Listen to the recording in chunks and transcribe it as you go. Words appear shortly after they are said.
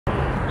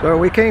So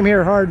we came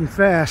here hard and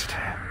fast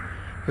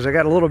because I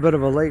got a little bit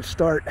of a late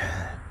start.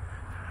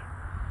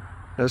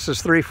 This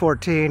is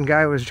 314.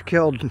 Guy was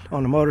killed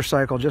on a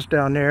motorcycle just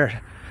down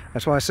there.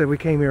 That's why I said we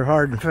came here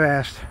hard and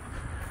fast.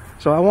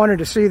 So I wanted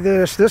to see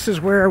this. This is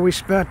where we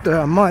spent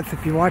a month,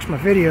 if you watch my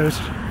videos,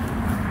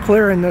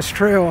 clearing this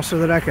trail so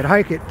that I could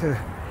hike it to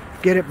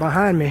get it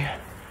behind me.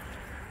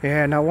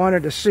 And I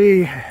wanted to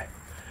see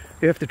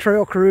if the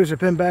trail crews have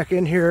been back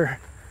in here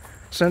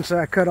since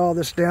I cut all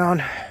this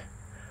down.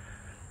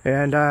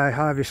 And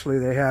obviously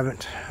they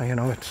haven't. You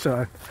know, it's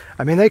I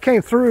mean, they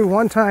came through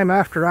one time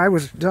after I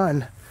was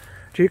done.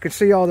 So you can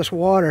see all this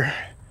water.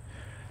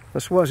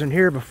 This wasn't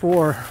here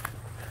before.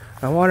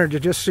 I wanted to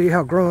just see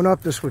how grown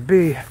up this would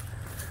be.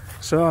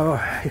 So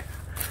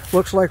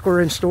looks like we're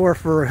in store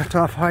for a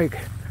tough hike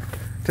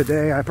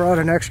today. I brought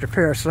an extra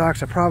pair of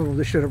socks. I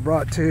probably should have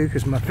brought two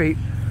because my feet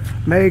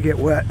may get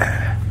wet.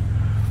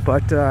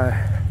 But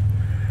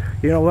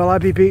you know, will I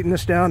be beating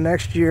this down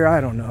next year? I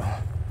don't know.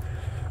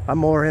 I'm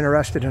more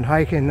interested in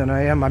hiking than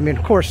I am. I mean,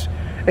 of course,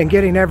 in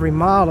getting every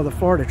mile of the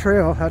Florida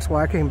Trail. That's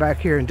why I came back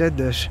here and did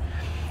this.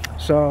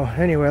 So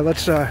anyway,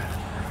 let's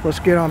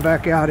get on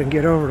back out and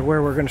get over to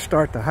where we're going to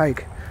start the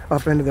hike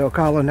up into the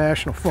Ocala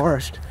National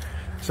Forest.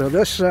 So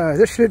this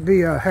should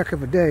be a heck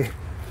of a day.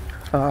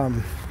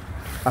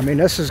 I mean,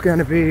 this is going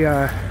to be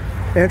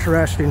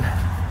interesting.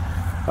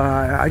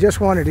 I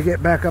just wanted to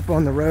get back up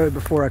on the road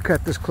before I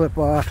cut this clip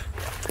off,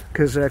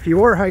 because if you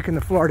were hiking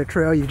the Florida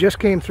Trail, you just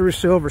came through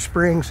Silver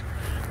Springs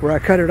where I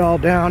cut it all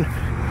down,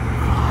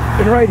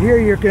 and right here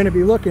you're going to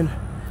be looking,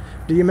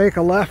 do you make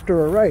a left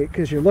or a right?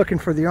 Because you're looking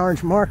for the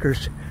orange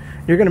markers.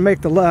 You're going to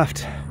make the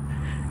left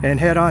and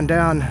head on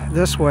down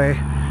this way,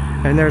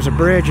 and there's a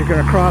bridge. You're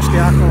going to cross the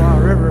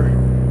Ocala River,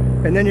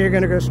 and then you're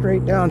going to go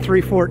straight down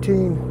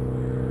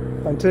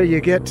 314 until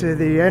you get to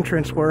the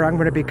entrance where I'm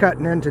going to be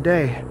cutting in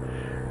today.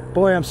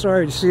 Boy, I'm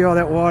sorry to see all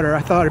that water.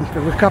 I thought if it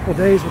was a couple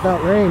days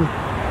without rain,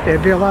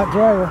 it'd be a lot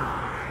drier.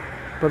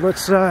 But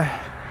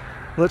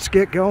let's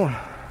get going.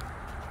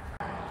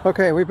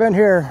 Okay, we've been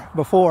here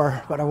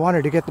before, but I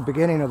wanted to get the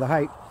beginning of the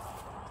hike.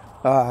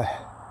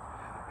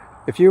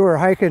 If you were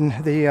hiking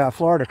the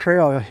Florida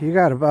Trail, you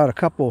got about a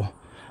couple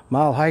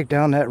mile hike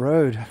down that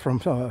road from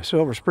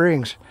Silver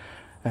Springs,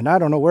 and I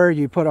don't know where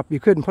you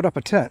couldn't put up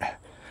a tent.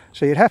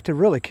 So you'd have to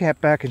really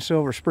camp back in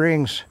Silver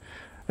Springs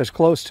as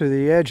close to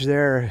the edge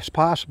there as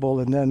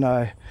possible, and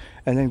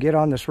then get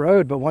on this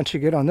road. But once you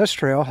get on this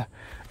trail,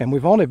 and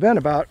we've only been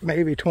about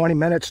maybe 20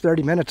 minutes,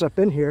 30 minutes up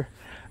in here,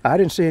 I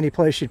didn't see any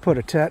place you'd put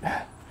a tent.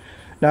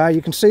 Now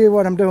you can see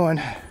what I'm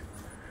doing.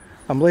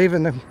 I'm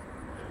leaving the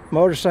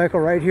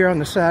motorcycle right here on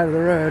the side of the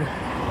road.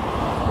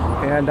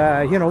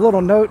 And you know, a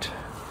little note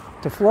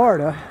to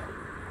Florida,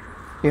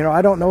 you know,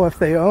 I don't know if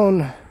they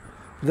own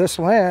this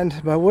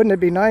land, but wouldn't it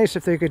be nice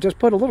if they could just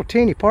put a little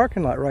teeny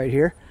parking lot right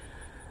here?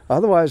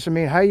 Otherwise, I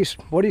mean,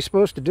 what are you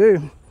supposed to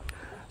do?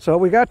 So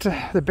we got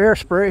to the bear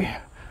spray.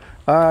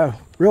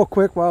 Real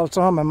quick, while it's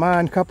on my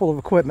mind, a couple of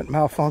equipment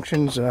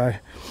malfunctions.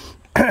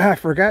 I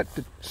forgot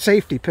the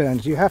safety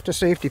pins. You have to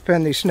safety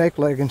pin these snake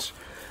leggings,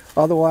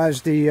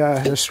 otherwise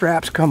the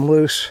straps come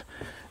loose.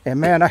 And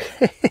man,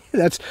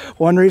 that's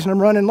one reason I'm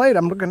running late.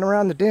 I'm looking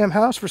around the damn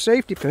house for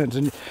safety pins,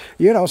 and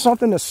you know,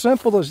 something as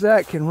simple as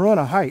that can ruin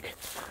a hike.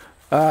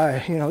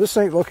 You know, this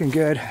ain't looking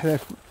good. The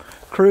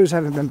crews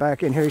haven't been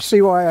back in here. You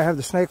see why I have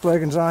the snake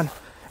leggings on?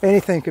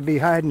 Anything could be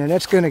hiding, and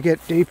it's going to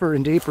get deeper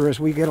and deeper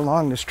as we get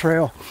along this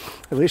trail.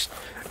 At least,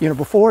 you know,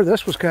 before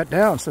this was cut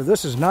down, so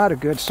this is not a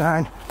good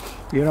sign,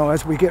 you know,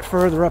 as we get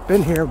further up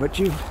in here. But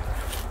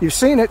you've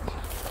seen it,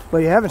 but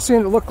you haven't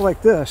seen it look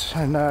like this,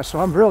 and so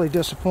I'm really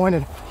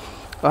disappointed.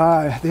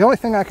 The only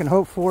thing I can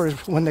hope for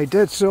is when they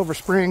did Silver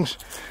Springs,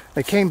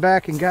 they came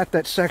back and got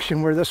that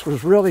section where this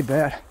was really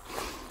bad.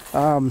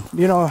 You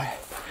know,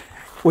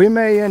 we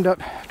may end up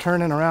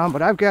turning around,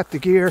 but I've got the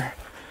gear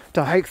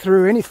to hike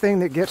through anything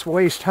that gets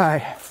waist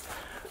high.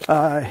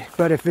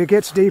 But if it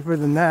gets deeper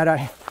than that,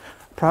 I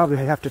probably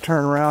have to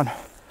turn around.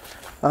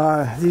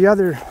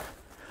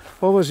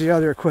 What was the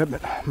other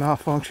equipment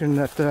malfunction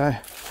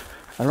that,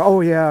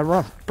 oh yeah,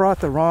 I brought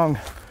the wrong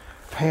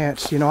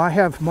pants. You know, I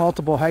have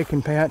multiple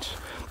hiking pants.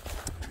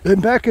 And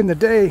back in the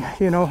day,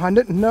 you know, I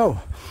didn't know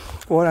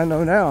what I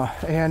know now.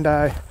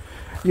 And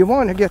you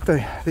want to get the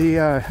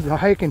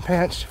hiking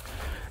pants,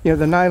 you know,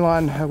 the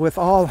nylon with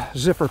all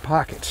zipper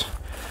pockets.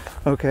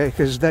 Okay,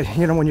 because that,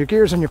 you know, when your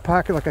gear's in your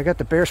pocket, like I got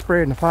the bear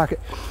spray in the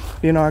pocket,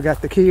 you know, I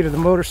got the key to the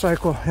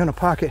motorcycle in a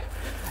pocket,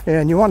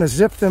 and you want to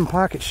zip them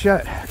pockets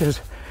shut, because,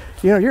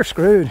 you know, you're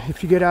screwed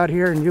if you get out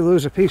here and you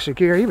lose a piece of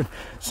gear. Even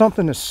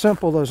something as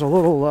simple as a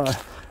little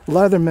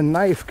Leatherman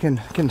knife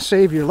can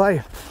save your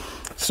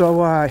life.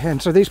 So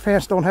and so these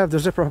pants don't have the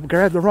zipper. I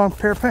grabbed the wrong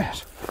pair of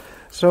pants.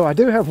 So I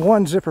do have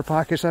one zipper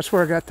pocket. So that's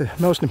where I got the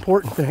most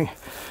important thing,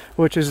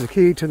 which is the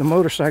key to the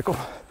motorcycle.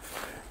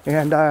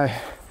 And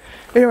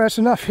anyway, that's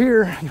enough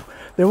here.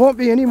 There won't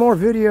be any more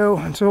video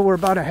until we're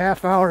about a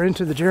half hour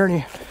into the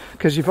journey,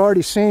 because you've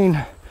already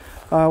seen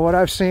what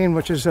I've seen,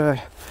 which is you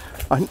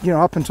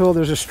know, up until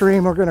there's a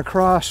stream we're going to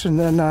cross, and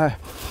then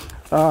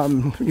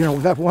you know,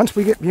 that once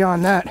we get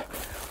beyond that,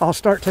 I'll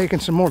start taking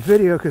some more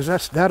video, because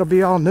that'll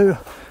be all new.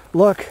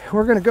 Look,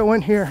 we're gonna go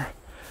in here.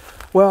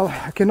 Well,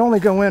 I can only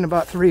go in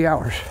about 3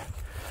 hours.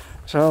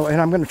 So,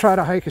 and I'm gonna try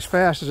to hike as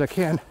fast as I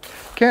can.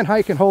 Can't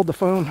hike and hold the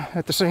phone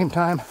at the same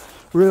time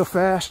real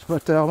fast,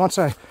 but once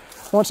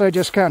I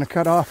just kind of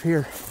cut off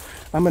here,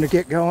 I'm gonna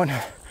get going.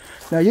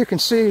 Now you can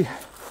see,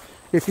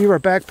 if you were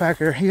a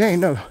backpacker, you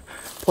ain't no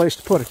place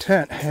to put a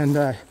tent,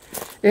 and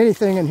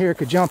anything in here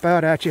could jump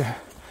out at you.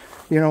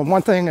 You know,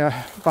 one thing,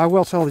 I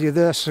will tell you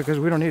this, because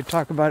we don't need to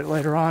talk about it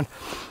later on,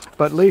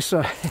 but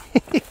Lisa,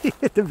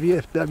 the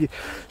VFW,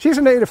 she's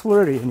a native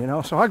Floridian, you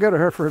know, so I go to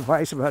her for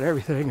advice about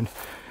everything, and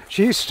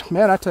she's,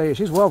 man, I tell you,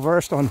 she's well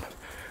versed on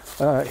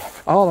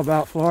all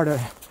about Florida.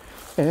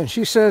 And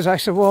she says, I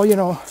said, well, you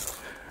know,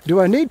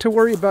 do I need to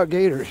worry about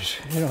gators?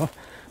 You know,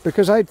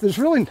 because there's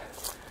really,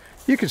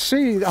 you can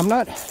see, I'm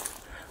not,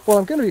 well,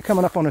 I'm going to be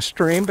coming up on a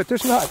stream, but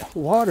there's not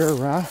water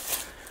around.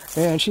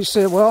 And she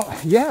said, well,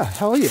 yeah,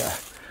 hell yeah.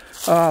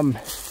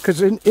 Because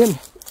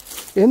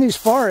in these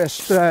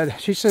forests,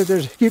 she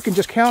said you can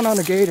just count on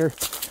a gator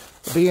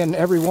being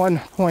every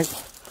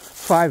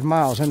 1.5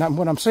 miles. And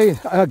when I'm saying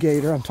a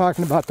gator, I'm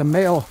talking about the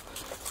male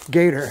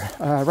gator.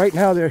 Right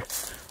now they're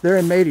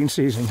in mating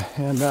season,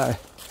 and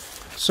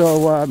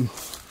so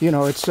you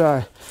know, it's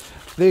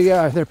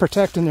they're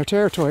protecting their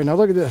territory. Now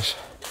look at this.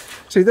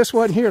 See, this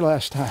wasn't here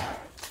last time.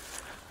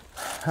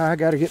 I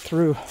got to get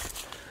through.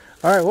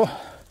 All right,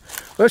 well,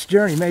 this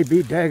journey may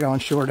be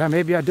daggone short.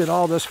 Maybe I did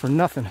all this for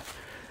nothing,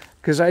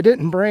 because I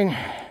didn't bring.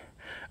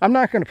 I'm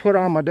not going to put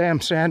on my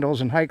damn sandals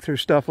and hike through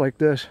stuff like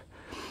this.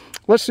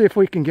 Let's see if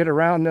we can get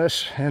around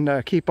this and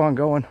keep on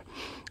going.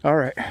 All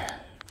right.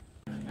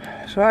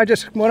 So I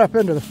just went up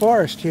into the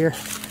forest here.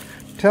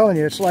 I'm telling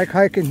you, it's like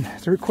hiking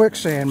through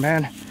quicksand,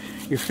 man.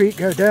 Your feet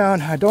go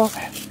down. I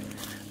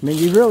mean,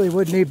 you really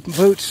would need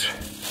boots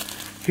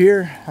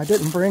here. I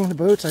didn't bring the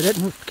boots. I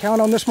didn't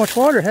count on this much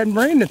water. It hadn't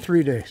rained in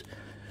 3 days.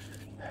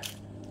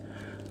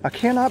 I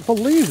cannot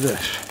believe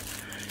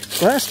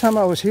this. Last time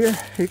I was here,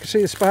 you can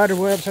see the spider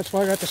webs. That's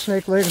why I got the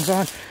snake leggings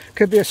on.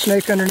 Could be a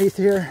snake underneath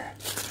here.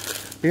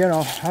 You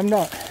know, I'm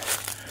gonna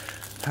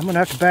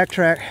have to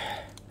backtrack.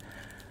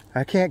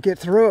 I can't get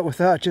through it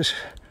without just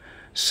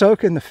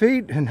soaking the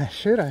feet, and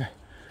shit, I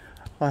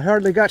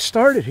hardly got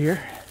started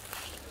here.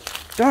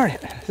 Darn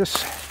it.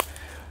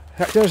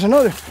 There's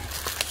another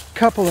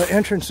couple of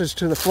entrances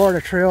to the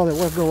Florida Trail that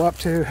we'll go up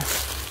to.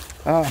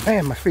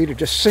 Man, my feet are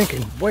just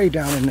sinking way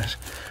down in this.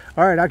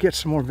 All right, I'll get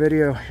some more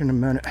video in a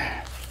minute.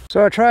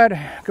 So I tried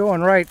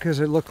going right because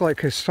it looked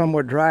like it's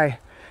somewhat dry.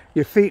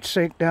 Your feet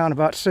sink down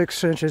about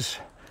 6 inches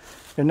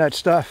in that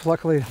stuff.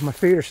 Luckily, my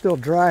feet are still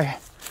dry.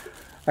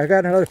 I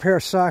got another pair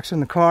of socks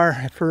in the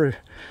car. For,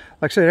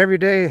 like I said, every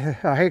day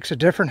a hike's a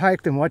different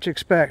hike than what you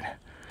expect.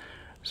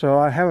 So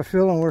I have a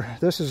feeling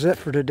this is it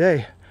for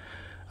today.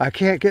 I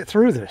can't get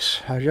through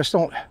this. I just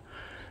don't.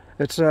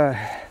 It's I'm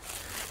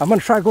gonna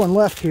try going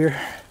left here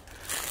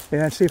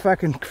and see if I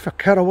can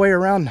cut a way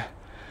around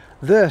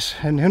this.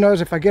 And who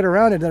knows, if I get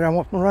around it, then I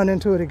won't run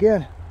into it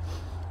again.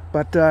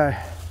 But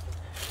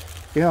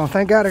you know,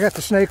 thank God I got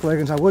the snake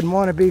leggings. I wouldn't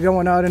want to be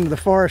going out into the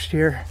forest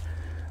here.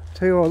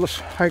 Tell you what, let's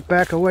hike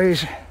back a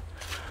ways.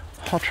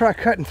 I'll try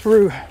cutting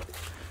through,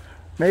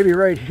 maybe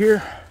right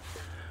here.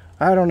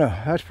 I don't know.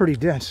 That's pretty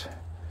dense.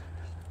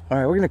 All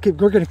right, we're gonna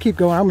keep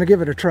going. I'm gonna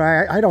give it a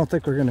try. I don't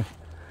think we're gonna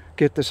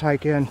get this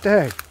hike in.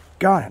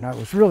 Daggone it! I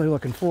was really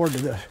looking forward to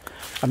this.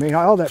 I mean,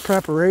 all that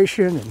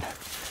preparation and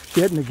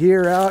getting the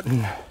gear out,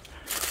 and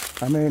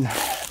I mean,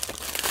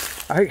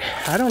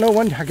 I don't know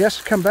when. I guess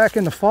come back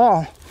in the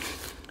fall.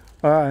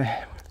 You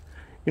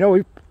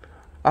know,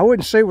 I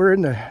wouldn't say we're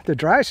in the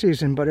dry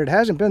season, but it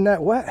hasn't been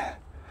that wet.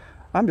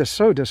 I'm just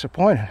so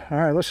disappointed. All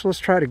right, let's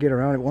try to get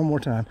around it one more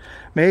time.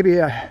 Maybe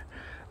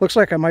looks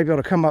like I might be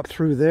able to come up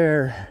through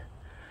there.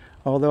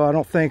 Although I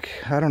don't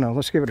know.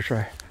 Let's give it a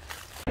try.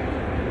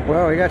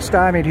 Well, we got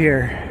stymied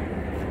here,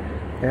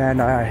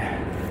 and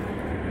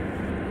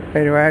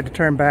anyway, I had to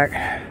turn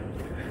back.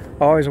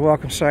 Always a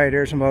welcome sight.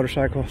 There's a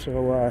motorcycle.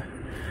 So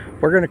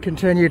we're going to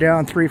continue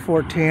down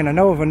 314. I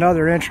know of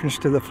another entrance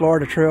to the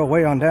Florida Trail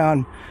way on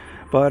down,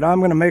 but I'm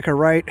going to make a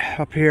right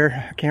up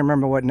here. I can't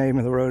remember what name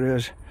of the road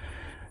is,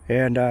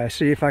 and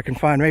see if I can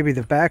find maybe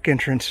the back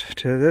entrance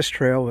to this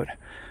trail, but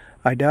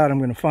I doubt I'm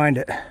going to find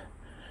it.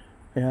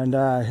 And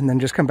then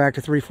just come back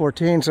to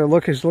 314. So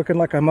it's looking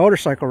like a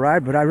motorcycle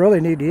ride, but I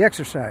really need the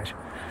exercise.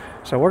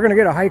 So we're going to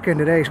get a hike in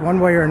today, one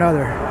way or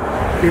another.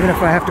 Even if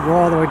I have to go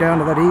all the way down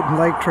to that Eaton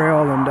Lake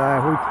Trail, and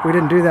we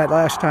didn't do that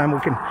last time. We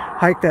can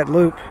hike that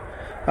loop.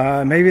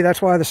 Maybe that's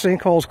why the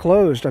sinkhole's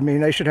closed. I mean,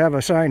 they should have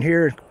a sign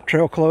here,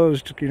 trail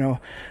closed. You know,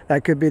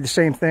 that could be the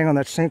same thing on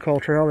that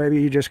sinkhole trail.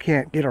 Maybe you just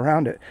can't get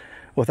around it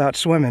without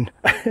swimming.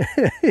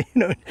 You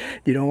know,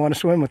 you don't want to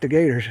swim with the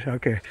gators.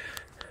 Okay.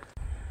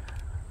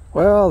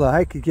 Well, the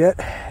hike you get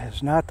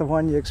is not the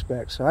one you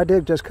expect. So I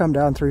did just come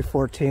down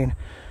 314.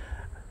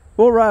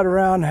 We'll ride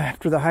around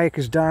after the hike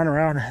is done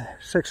around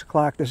 6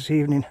 o'clock this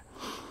evening.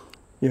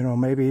 You know,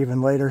 maybe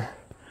even later.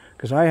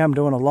 Because I am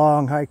doing a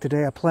long hike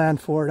today. I planned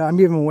for it. I'm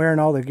even wearing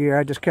all the gear.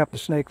 I just kept the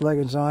snake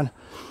leggings on.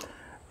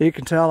 You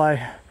can tell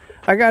I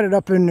I got it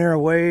up in there a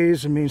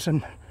ways. I mean,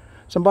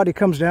 somebody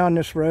comes down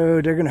this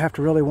road, they're going to have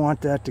to really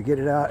want that to get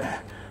it out.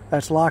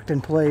 That's locked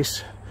in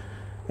place,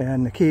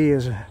 and the key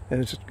is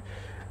they'd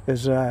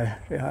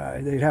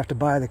have to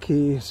buy the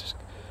keys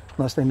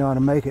unless they know how to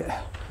make it.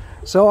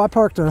 So I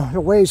parked a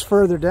ways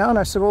further down.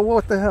 I said, well,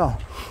 what the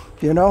hell,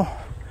 you know?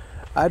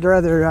 I'd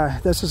rather,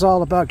 this is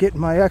all about getting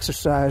my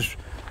exercise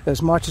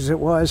as much as it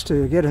was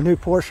to get a new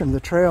portion of the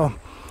trail.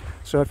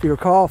 So if you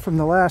recall from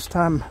the last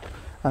time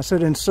I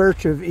said in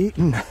search of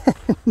Eaton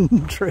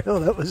trail,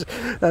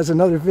 that's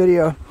another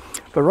video.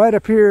 But right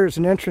up here is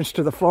an entrance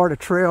to the Florida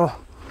Trail.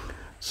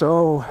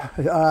 So,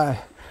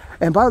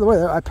 and by the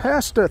way, I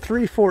passed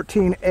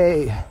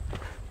 314A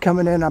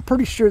coming in. I'm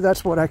pretty sure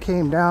that's what I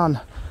came down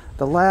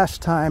the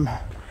last time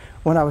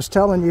when I was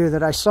telling you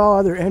that I saw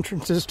other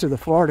entrances to the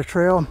Florida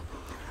Trail.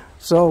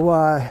 So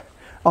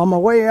on my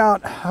way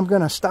out, I'm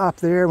going to stop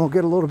there and we'll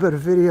get a little bit of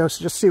video,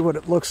 so just see what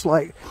it looks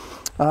like.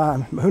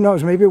 Who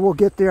knows, maybe we'll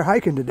get there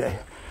hiking today,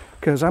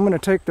 because I'm going to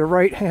take the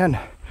right-hand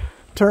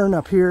turn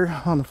up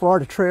here on the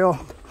Florida Trail.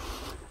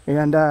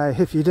 And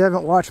if you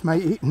haven't watched my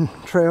Eaton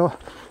trail,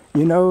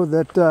 you know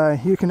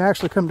that you can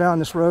actually come down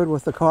this road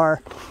with the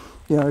car.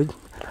 You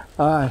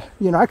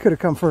know, I could have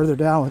come further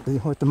down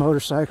with the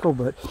motorcycle,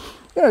 but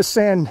you know,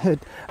 sand,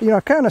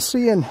 kind of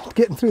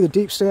getting through the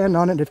deep sand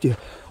on it. If you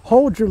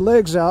hold your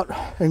legs out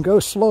and go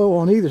slow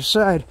on either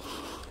side,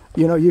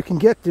 you know, you can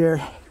get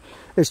there.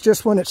 It's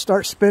just when it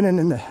starts spinning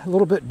in the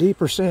little bit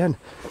deeper sand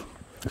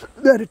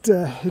that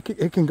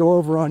it can go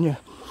over on you.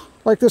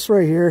 Like this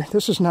right here,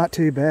 this is not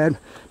too bad,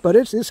 but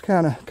it's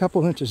kind of a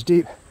couple inches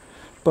deep.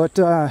 But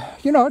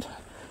you know,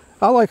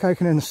 I like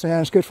hiking in the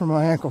sand. It's good for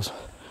my ankles.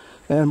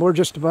 And we're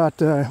just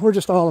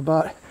all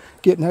about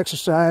getting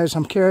exercise.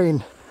 I'm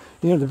carrying,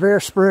 you know, the Bear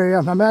spray.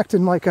 I'm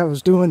acting like I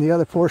was doing the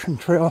other portion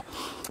trail.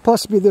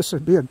 Plus, this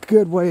would be a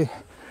good way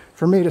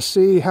for me to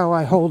see how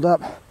I hold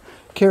up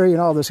carrying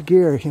all this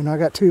gear. You know, I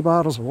got 2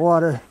 bottles of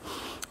water.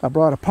 I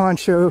brought a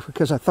poncho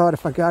because I thought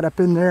if I got up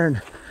in there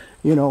and,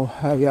 you know,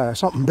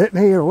 something bit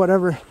me or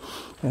whatever,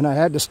 and I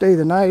had to stay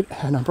the night,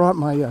 and I brought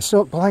my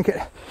silk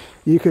blanket.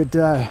 You could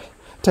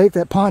take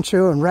that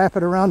poncho and wrap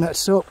it around that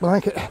silk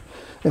blanket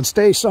and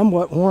stay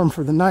somewhat warm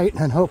for the night,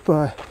 and hope,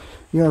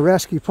 you know,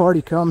 rescue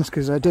party comes,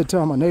 because I did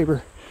tell my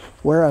neighbor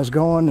where I was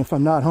going. If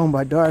I'm not home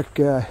by dark,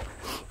 that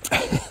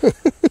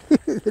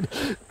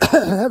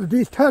would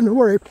be time to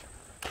worry.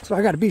 So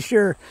I got to be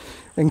sure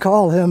and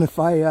call him if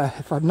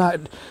I'm not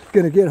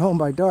going to get home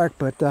by dark,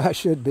 but I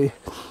should be.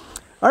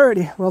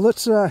 Alrighty, well,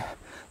 let's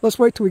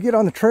wait till we get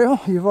on the trail.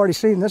 You've already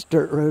seen this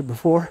dirt road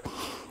before,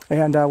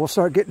 and we'll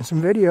start getting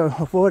some video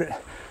of what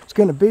it's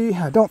going to be.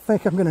 I don't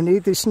think I'm going to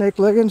need these snake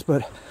leggings,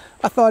 but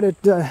I thought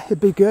it'd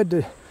be good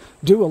to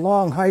do a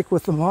long hike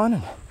with them on,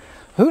 and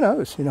who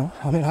knows, you know,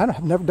 I mean,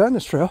 I've never done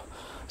this trail,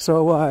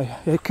 so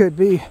it could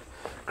be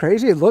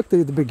crazy. It looked,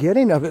 the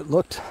beginning of it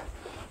looked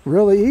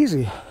really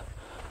easy,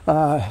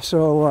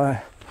 so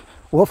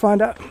we'll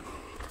find out.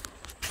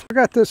 I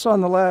got this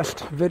on the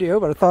last video,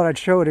 but I thought I'd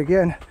show it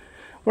again.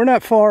 We're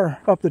not far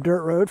up the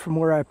dirt road from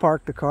where I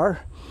parked the car,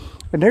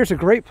 and there's a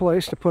great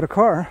place to put a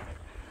car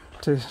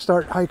to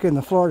start hiking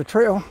the Florida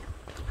Trail,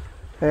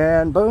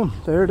 and boom,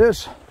 there it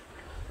is.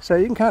 So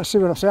you can kind of see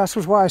what I'm saying.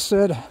 That's why I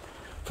said,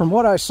 from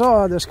what I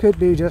saw, this could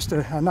be just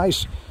a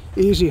nice,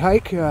 easy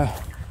hike. You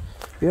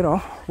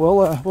know,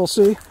 we'll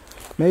see.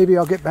 Maybe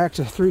I'll get back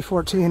to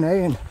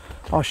 314A and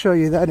I'll show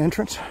you that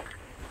entrance.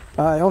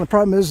 The only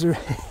problem is,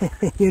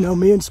 you know,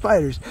 me and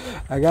spiders.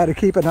 I got to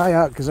keep an eye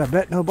out, because I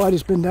bet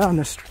nobody's been down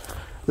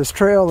this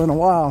trail in a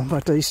while.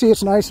 But you see,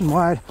 it's nice and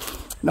wide,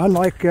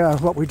 unlike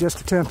what we just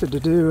attempted to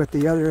do at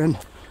the other end,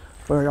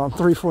 or on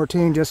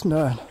 314, just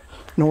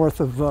north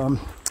of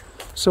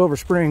Silver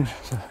Springs.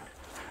 So,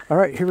 all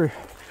right,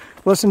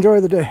 let's enjoy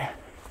the day.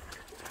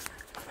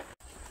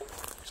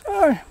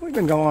 So we've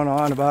been going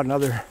on about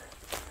another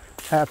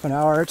half an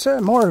hour. It's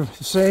more of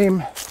the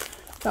same,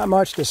 not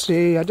much to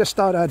see. I just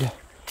thought I'd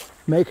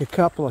make a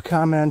couple of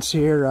comments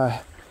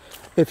here.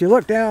 If you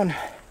look down,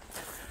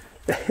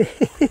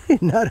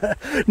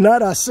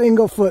 not a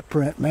single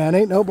footprint, man.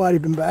 Ain't nobody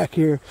been back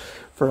here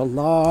for a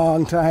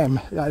long time.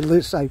 At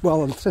least,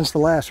 well, since the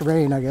last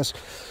rain, I guess,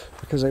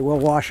 because they will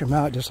wash them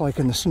out just like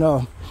in the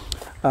snow.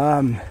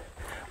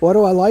 What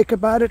do I like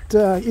about it?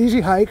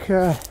 Easy hike.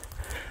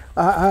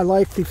 I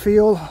like the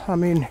feel. I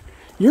mean,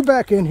 you're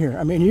back in here.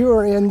 I mean, you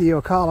are in the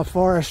Ocala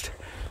forest,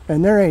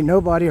 and there ain't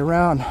nobody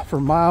around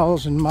for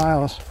miles and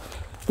miles,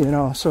 you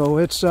know. So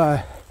it's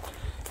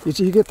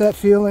you get that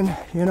feeling,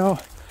 you know.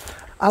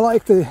 I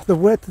like the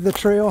width of the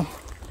trail.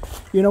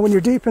 You know, when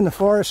you're deep in the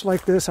forest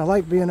like this, I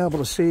like being able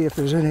to see if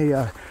there's any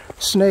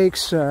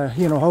snakes.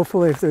 You know,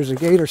 hopefully if there's a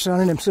gator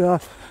sunning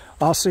himself,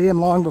 I'll see him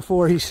long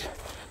before he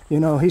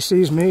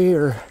sees me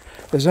or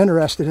is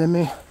interested in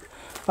me.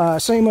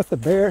 Same with the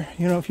bear.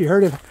 You know, if you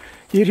heard him,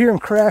 you'd hear him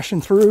crashing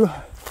through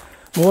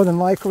more than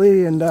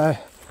likely, and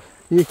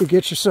you could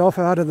get yourself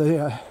out of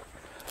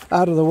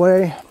the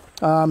way.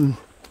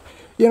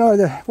 You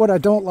know, what I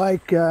don't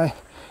like, you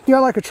know, I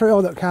like a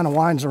trail that kind of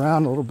winds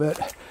around a little bit.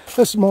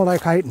 This is more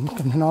like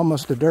hiking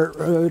almost a dirt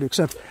road,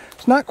 except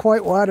it's not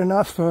quite wide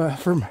enough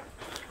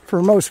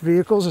for most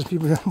vehicles, if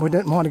we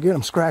didn't want to get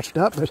them scratched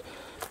up. But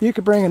you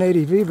could bring an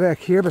ADV back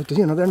here, but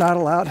you know, they're not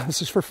allowed.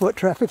 This is for foot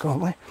traffic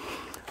only.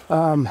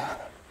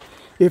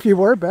 If you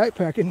were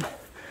backpacking,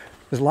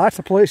 there's lots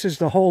of places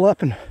to hole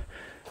up and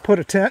put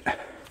a tent,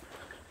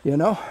 you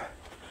know.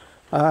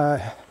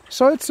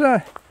 So it's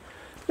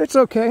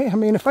okay. I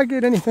mean, if I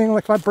get anything,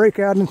 like if I break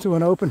out into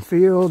an open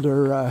field,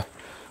 or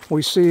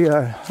we see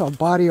a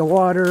body of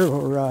water,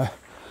 or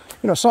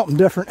you know, something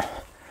different,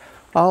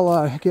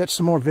 I'll get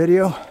some more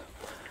video.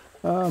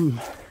 You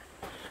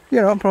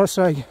know, plus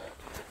I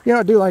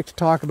do like to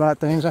talk about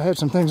things. I had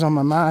some things on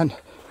my mind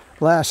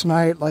last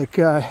night, like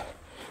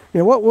you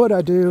know, what would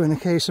I do in the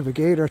case of a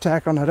gator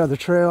attack on that other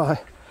trail?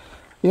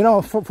 You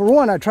know, for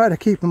one, I try to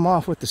keep him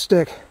off with the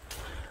stick.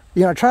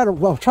 You know, try to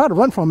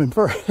run from him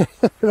first,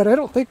 but I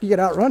don't think you can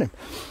outrun him.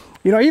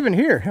 You know, even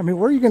here, I mean,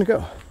 where are you going to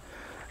go?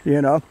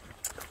 You know,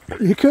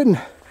 you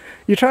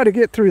try to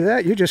get through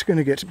that, you're just going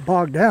to get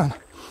bogged down.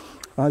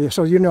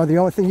 So, you know, the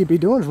only thing you'd be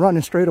doing is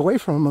running straight away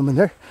from them,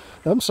 and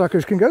them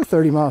suckers can go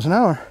 30 miles an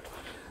hour.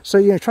 So,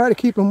 you know, try to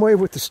keep them away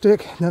with the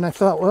stick. And then I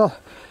thought, well,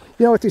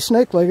 you know, with these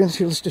snake leggings,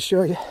 let's just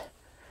show you.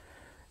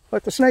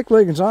 With the snake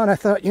leggings on, I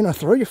thought, you know,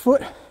 throw your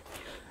foot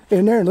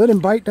in there and let him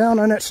bite down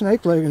on that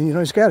snake legging. You know,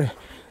 he's got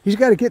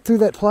to get through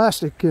that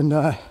plastic,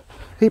 and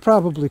he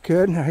probably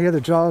could. I hear the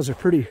jaws are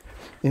pretty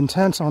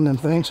intense on them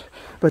things,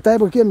 but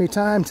that would give me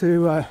time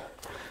to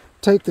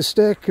take the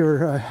stick,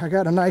 or I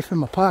got a knife in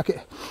my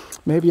pocket.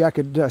 Maybe I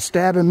could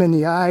stab him in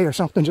the eye or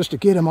something just to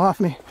get him off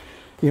me.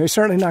 You know, he's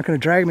certainly not going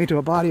to drag me to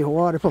a body of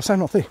water. Plus, I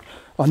don't think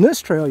on this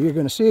trail you're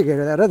going to see a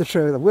gator. That other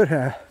trail that would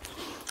have.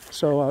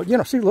 So, you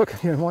know, see, look,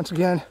 you know, once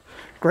again,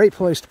 great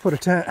place to put a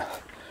tent.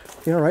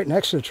 You know, right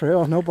next to the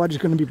trail. Nobody's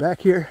going to be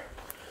back here.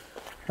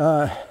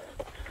 So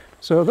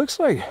it looks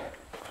like,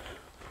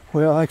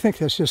 well, I think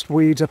that's just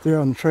weeds up there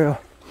on the trail.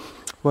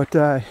 But,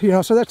 you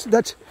know, so that's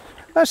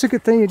a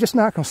good thing. You're just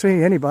not going to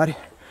see anybody.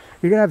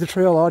 You're going to have the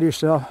trail all to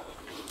yourself.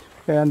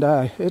 And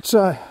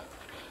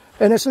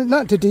it's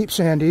not too deep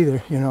sand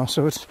either, you know,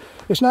 so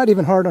it's not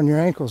even hard on your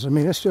ankles. I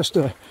mean, it's just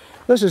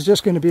this is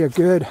just going to be a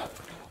good,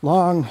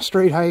 long,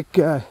 straight hike,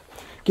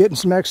 getting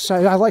some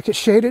exercise. I like it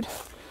shaded,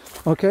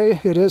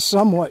 okay? It is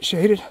somewhat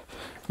shaded.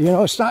 You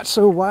know, it's not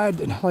so wide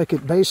like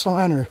at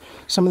Baseline or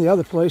some of the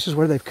other places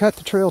where they've cut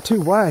the trail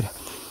too wide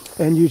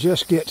and you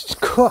just get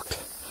cooked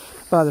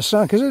by the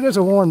sun, because it is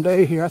a warm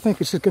day here. I think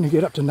it's going to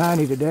get up to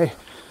 90 today,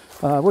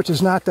 which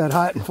is not that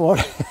hot in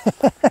Florida.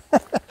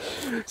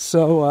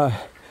 So,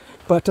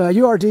 but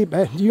you are deep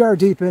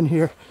in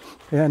here,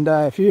 and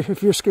if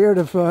you're scared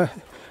of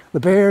the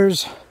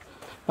bears,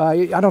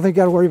 I don't think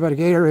you got to worry about a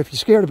gator. If you're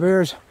scared of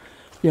bears,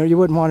 you know, you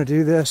wouldn't want to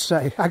do this.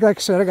 Like I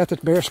said, I got the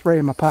bear spray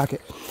in my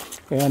pocket,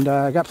 and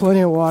I got plenty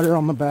of water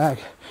on my bag.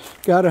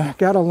 Got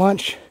a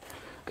lunch,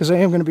 because I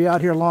am going to be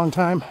out here a long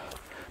time.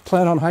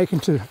 Plan on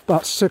hiking to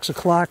about 6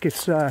 o'clock.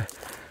 It's I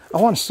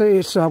want to say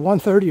it's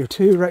 1:30 or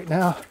 2 right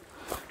now.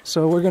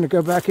 So we're going to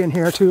go back in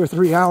here 2 or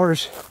 3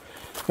 hours,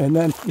 and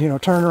then, you know,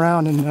 turn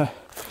around and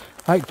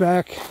hike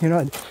back. You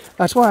know,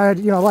 that's why I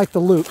like the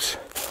loops.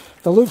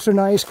 The loops are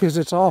nice because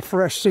it's all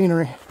fresh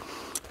scenery.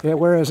 Yeah,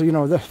 whereas, you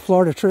know, the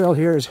Florida Trail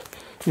here is,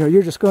 you know,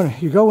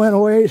 you go in a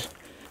ways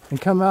and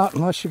come out,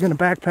 unless you're going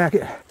to backpack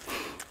it.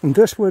 And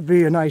this would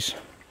be a nice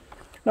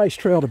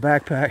trail to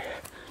backpack.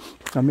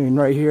 I mean,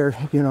 right here,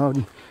 you know,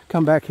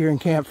 come back here and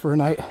camp for a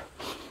night.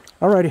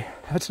 Alrighty,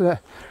 that's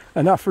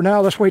enough for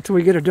now. Let's wait till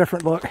we get a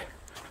different look.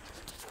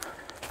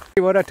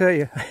 What I tell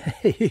you,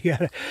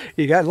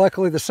 you got.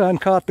 Luckily, the sun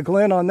caught the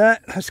glint on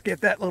that. Let's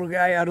get that little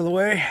guy out of the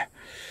way.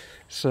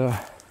 So,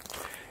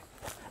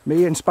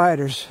 me and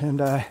spiders. And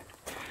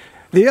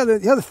the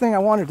other thing I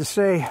wanted to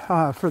say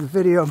for the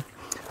video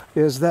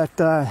is that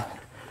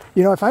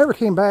you know, if I ever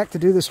came back to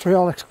do this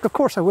trail, of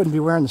course I wouldn't be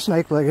wearing the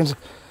snake leggings.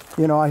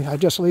 You know, I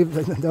just leave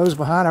those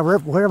behind. I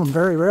wear them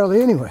very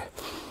rarely anyway.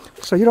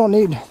 So you don't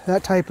need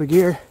that type of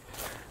gear.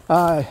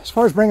 As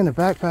far as bringing the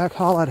backpack,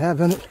 all I'd have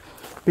in it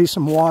be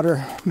some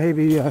water,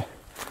 maybe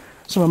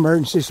some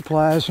emergency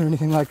supplies or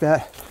anything like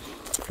that.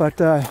 But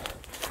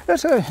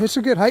it's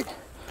a good hike.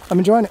 I'm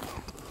enjoying it.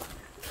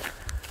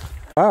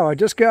 Wow, I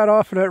just got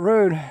off of that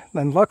road,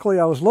 and luckily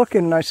I was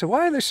looking and I said,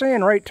 why are they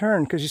saying right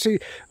turn? Because you see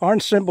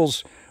orange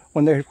symbols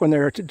when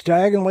they're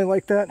diagonally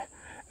like that.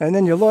 And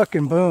then you look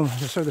and boom.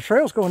 So the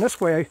trail's going this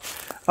way.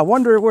 I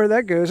wonder where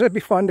that goes. It'd be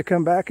fun to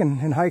come back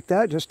and hike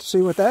that just to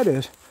see what that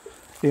is.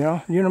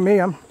 You know me,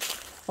 I'm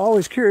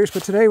always curious,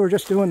 but today we're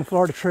just doing the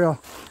Florida Trail.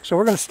 So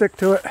we're going to stick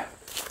to it.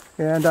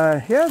 And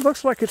yeah, it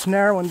looks like it's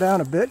narrowing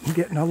down a bit and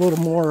getting a little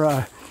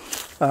more,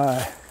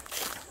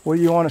 what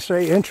do you want to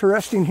say,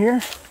 interesting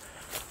here.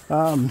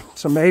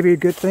 So maybe a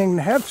good thing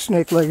to have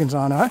snake leggings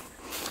on, huh?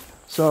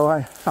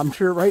 So I'm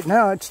sure right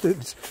now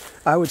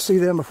I would see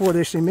them before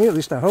they see me. At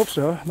least I hope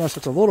so, unless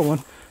it's a little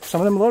one.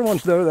 Some of them little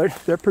ones, though,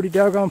 they're pretty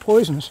doggone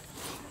poisonous.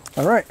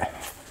 All right.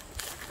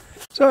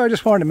 So I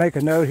just wanted to make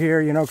a note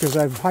here, you know, because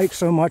I've hiked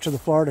so much of the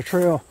Florida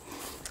Trail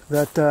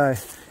that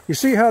you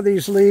see how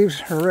these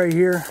leaves are right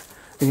here.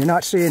 and you're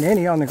not seeing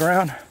any on the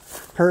ground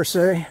per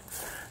se,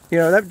 you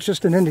know, that's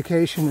just an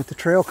indication that the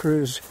trail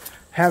crews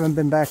haven't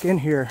been back in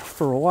here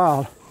for a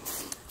while.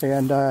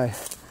 And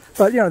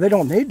but you know, they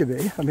don't need to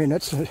be. I mean,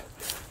 it's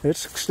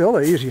still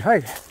an easy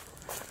hike.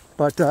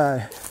 But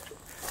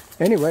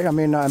anyway, I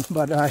mean,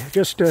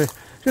 just to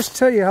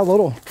tell you how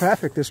little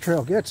traffic this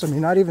trail gets. I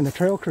mean, not even the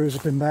trail crews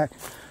have been back.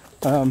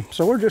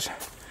 So we're just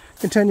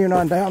continuing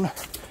on down.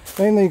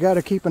 Mainly, you got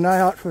to keep an eye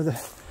out for the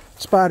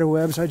spider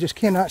webs. I just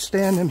cannot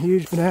stand them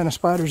huge banana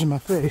spiders in my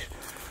face.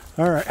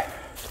 All right.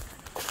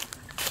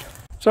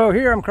 So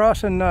here I'm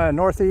crossing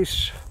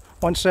Northeast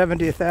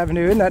 170th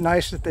Avenue. Isn't that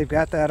nice that they've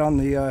got that on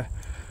the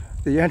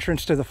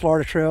entrance to the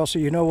Florida Trail, so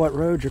you know what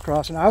road you're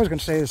crossing. I was going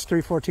to say it's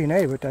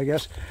 314A, but I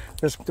guess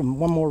there's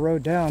one more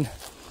road down.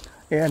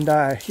 And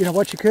you know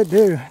what you could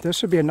do,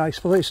 this would be a nice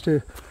place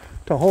to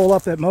hole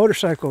up that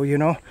motorcycle, you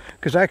know,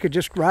 because I could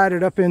just ride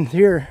it up in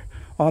here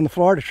on the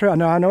Florida Trail.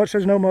 Now I know it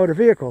says no motor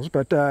vehicles,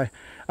 but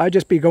I'd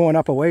just be going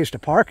up a ways to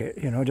park it,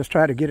 you know, just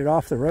try to get it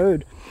off the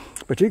road.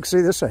 But you can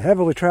see this is a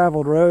heavily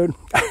traveled road.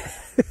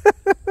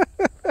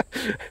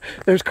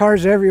 There's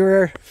cars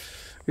everywhere,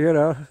 you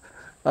know.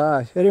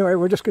 Anyway,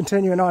 we're just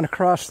continuing on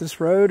across this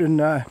road,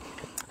 and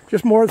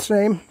just more of the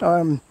same.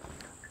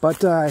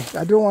 But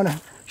I do want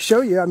to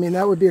show you, I mean,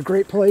 that would be a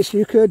great place.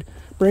 You could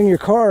bring your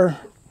car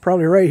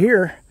probably right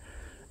here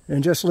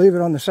and just leave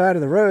it on the side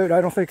of the road.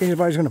 I don't think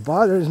anybody's going to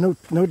bother. There's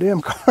no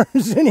damn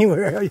cars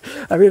anywhere.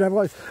 I mean,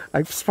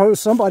 I suppose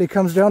somebody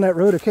comes down that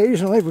road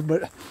occasionally,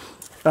 but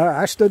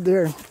I stood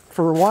there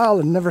for a while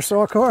and never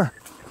saw a car.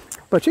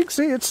 But you can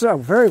see it's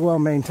very well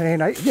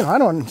maintained. I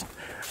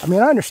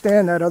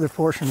understand that other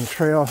portion of the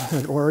trail,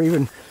 or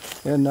even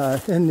in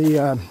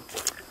the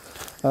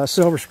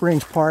Silver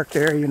Springs Park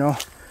there, you know.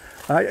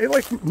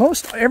 Like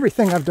most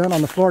everything I've done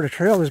on the Florida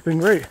Trail has been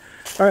great.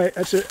 All right,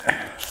 that's it.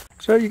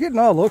 So you're getting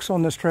all looks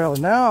on this trail,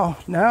 and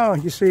now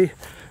you see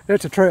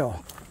it's a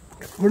trail.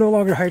 We're no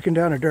longer hiking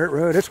down a dirt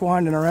road. It's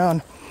winding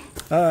around,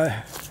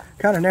 kind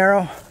of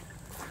narrow.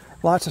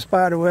 Lots of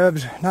spider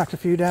webs, knocked a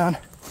few down,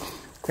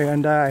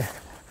 and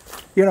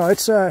you know,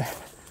 it's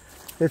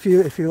if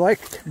you like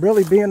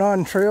really being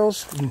on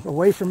trails and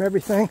away from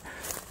everything,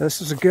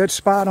 this is a good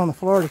spot on the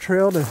Florida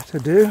Trail to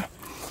do.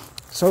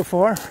 So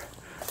far,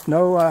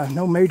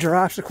 no major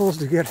obstacles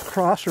to get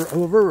across or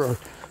over or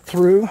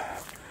through.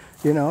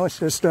 You know, it's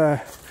just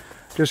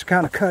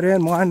kind of cut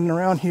in, winding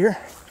around here.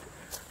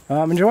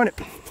 I'm enjoying it.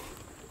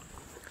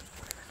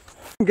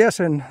 I'm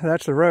guessing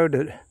that's the road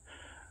that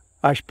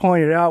I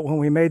pointed out when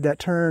we made that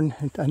turn,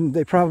 and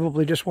they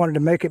probably just wanted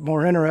to make it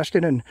more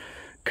interesting and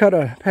cut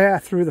a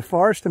path through the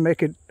forest to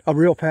make it a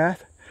real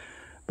path.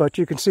 But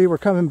you can see we're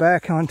coming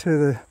back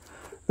onto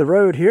the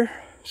road here,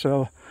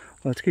 so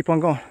let's keep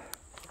on going.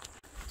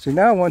 See,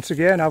 now once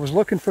again, I was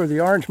looking for the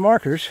orange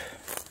markers.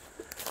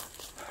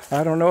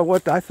 I don't know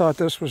what, I thought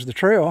this was the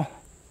trail,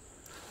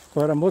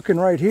 but I'm looking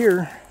right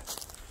here,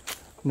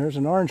 and there's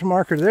an orange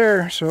marker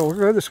there, so we'll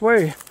go this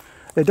way.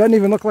 It doesn't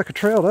even look like a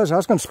trail, does it? I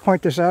was going to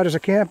point this out as a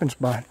camping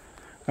spot.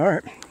 All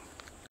right.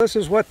 This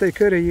is what they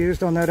could have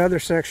used on that other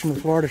section of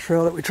the Florida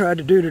Trail that we tried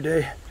to do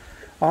today.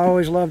 I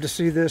always love to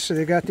see this. So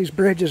they got these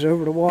bridges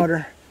over the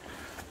water.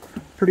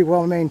 Pretty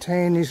well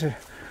maintained. These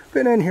have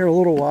been in here a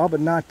little while, but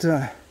not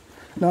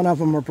none of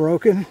them are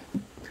broken.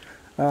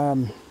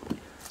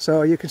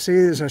 So you can see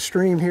there's a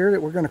stream here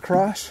that we're going to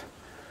cross.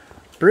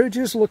 Bridge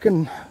is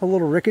looking a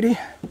little rickety.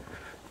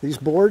 These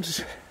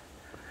boards,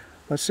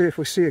 let's see if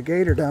we see a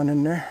gator down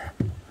in there.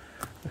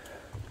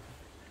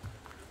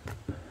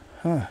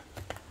 Huh.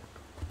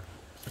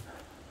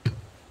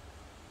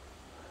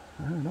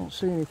 I don't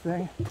see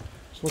anything.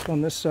 Let's look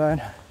on this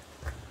side.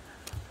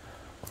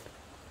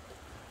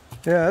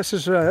 Yeah, this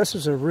is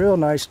a real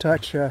nice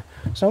touch.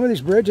 Some of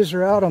these bridges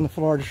are out on the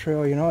Florida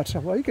Trail, you know. It's,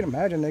 well, you can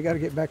imagine they got to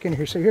get back in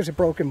here. So here's a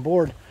broken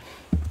board,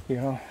 you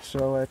know.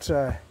 So it's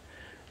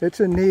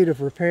in need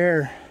of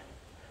repair.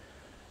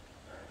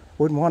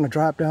 Wouldn't want to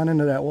drop down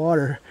into that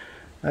water.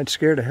 That'd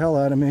scare the hell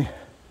out of me.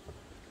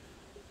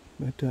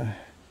 But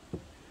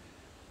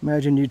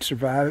imagine you'd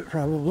survive it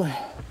probably.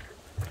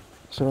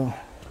 So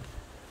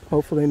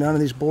hopefully none of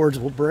these boards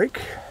will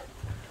break.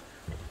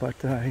 But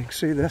you can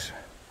see this.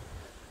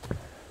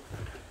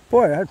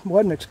 Boy, I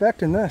wasn't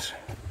expecting this.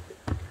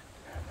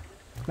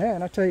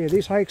 Man, I tell you,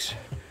 these hikes,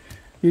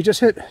 you just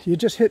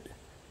hit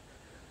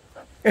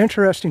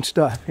interesting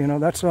stuff, you know.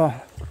 That's all.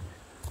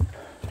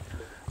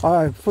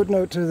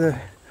 Footnote to the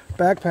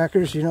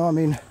backpackers, you know, I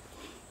mean,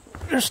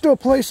 there's still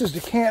places to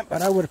camp,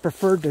 but I would have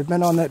preferred to have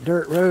been on that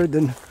dirt road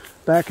than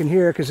back in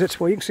here, because it's,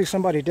 well, you can see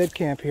somebody did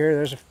camp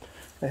here.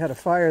 They had a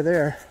fire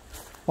there,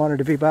 wanted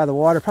to be by the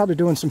water, probably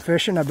doing some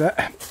fishing, I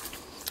bet.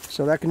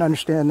 So I can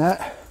understand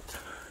that.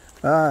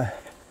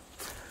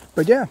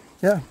 But yeah,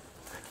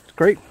 it's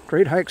great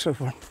hike so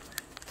far.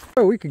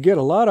 So we could get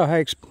a lot of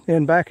hikes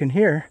in back in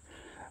here.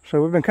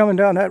 So we've been coming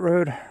down that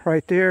road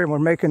right there, and we're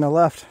making a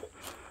left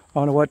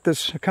on what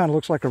this kind of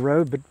looks like a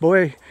road. But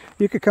boy,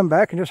 you could come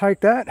back and just hike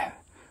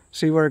that,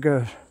 see where it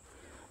goes.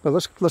 But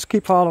let's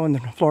keep following the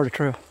Florida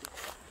Trail.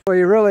 Well,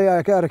 you really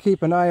got to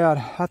keep an eye out.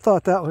 I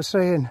thought that was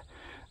saying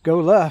go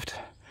left.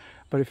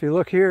 But if you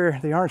look here,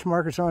 the orange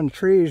markers on the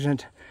trees,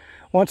 and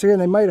once again,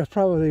 they might have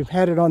probably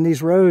had it on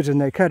these roads and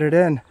they cut it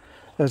in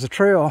as a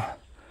trail.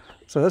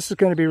 So this is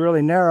going to be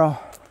really narrow.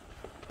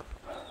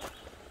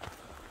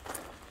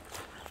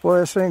 Boy,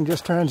 this thing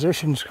just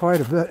transitions quite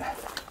a bit,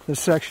 this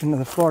section of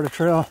the Florida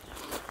Trail.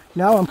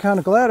 Now I'm kind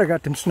of glad I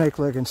got them snake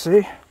leggings,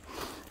 see?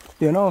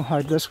 You know,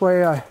 this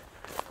way,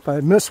 if I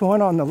miss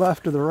one on the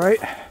left or the right,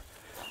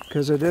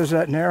 because it is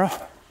that narrow.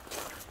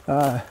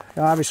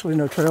 Obviously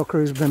no trail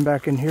crews have been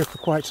back in here for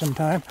quite some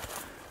time.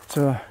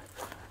 So,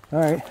 all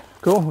right,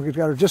 cool. We've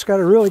just got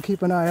to really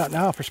keep an eye out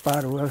now for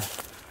spider web.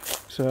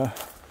 So,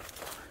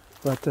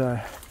 but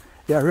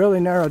yeah, really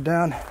narrowed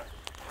down.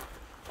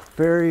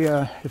 Very,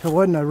 if it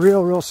wasn't a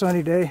real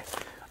sunny day,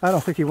 I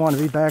don't think you want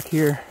to be back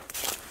here.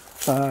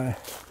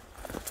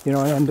 You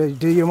know, and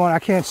do you want, I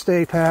can't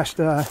stay past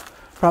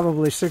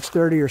probably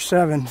 6:30 or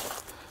 7,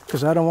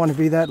 because I don't want to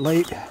be that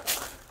late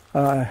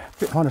on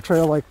a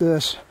trail like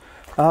this,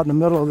 out in the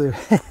middle of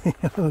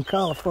the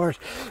Colorado forest.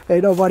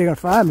 Ain't nobody gonna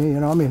find me, you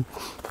know. I mean,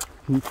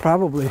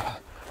 probably,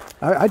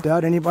 I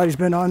doubt anybody's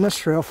been on this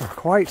trail for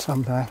quite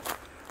some time.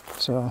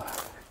 So,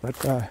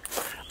 but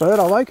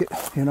I like it,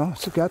 you know.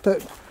 It's got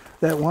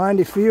that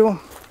windy feel,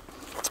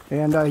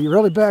 and you're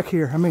really back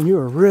here. I mean, you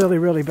are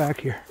really back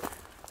here.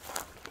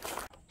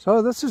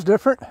 So this is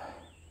different.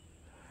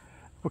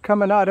 We're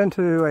coming out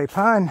into a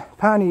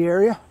piney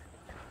area.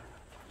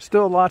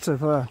 Still lots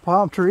of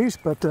palm trees,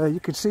 but you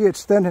can see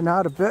it's thinning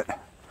out a bit.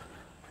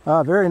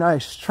 Very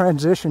nice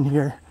transition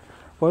here.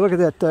 Well, look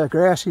at that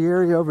grassy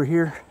area over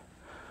here.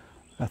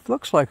 That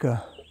looks like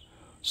a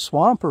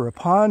swamp or a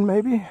pond,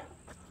 maybe.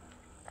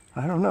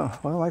 I don't know.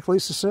 Well, like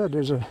Lisa said,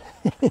 there's a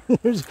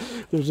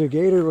there's a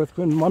gator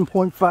within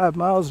 1.5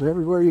 miles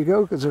everywhere you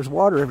go, because there's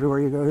water everywhere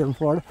you go here in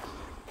Florida.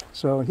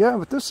 So yeah,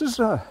 but this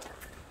is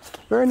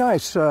very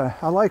nice.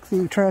 I like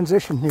the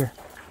transition here.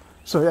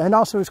 So, and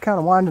also it's kind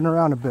of winding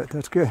around a bit.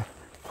 That's good.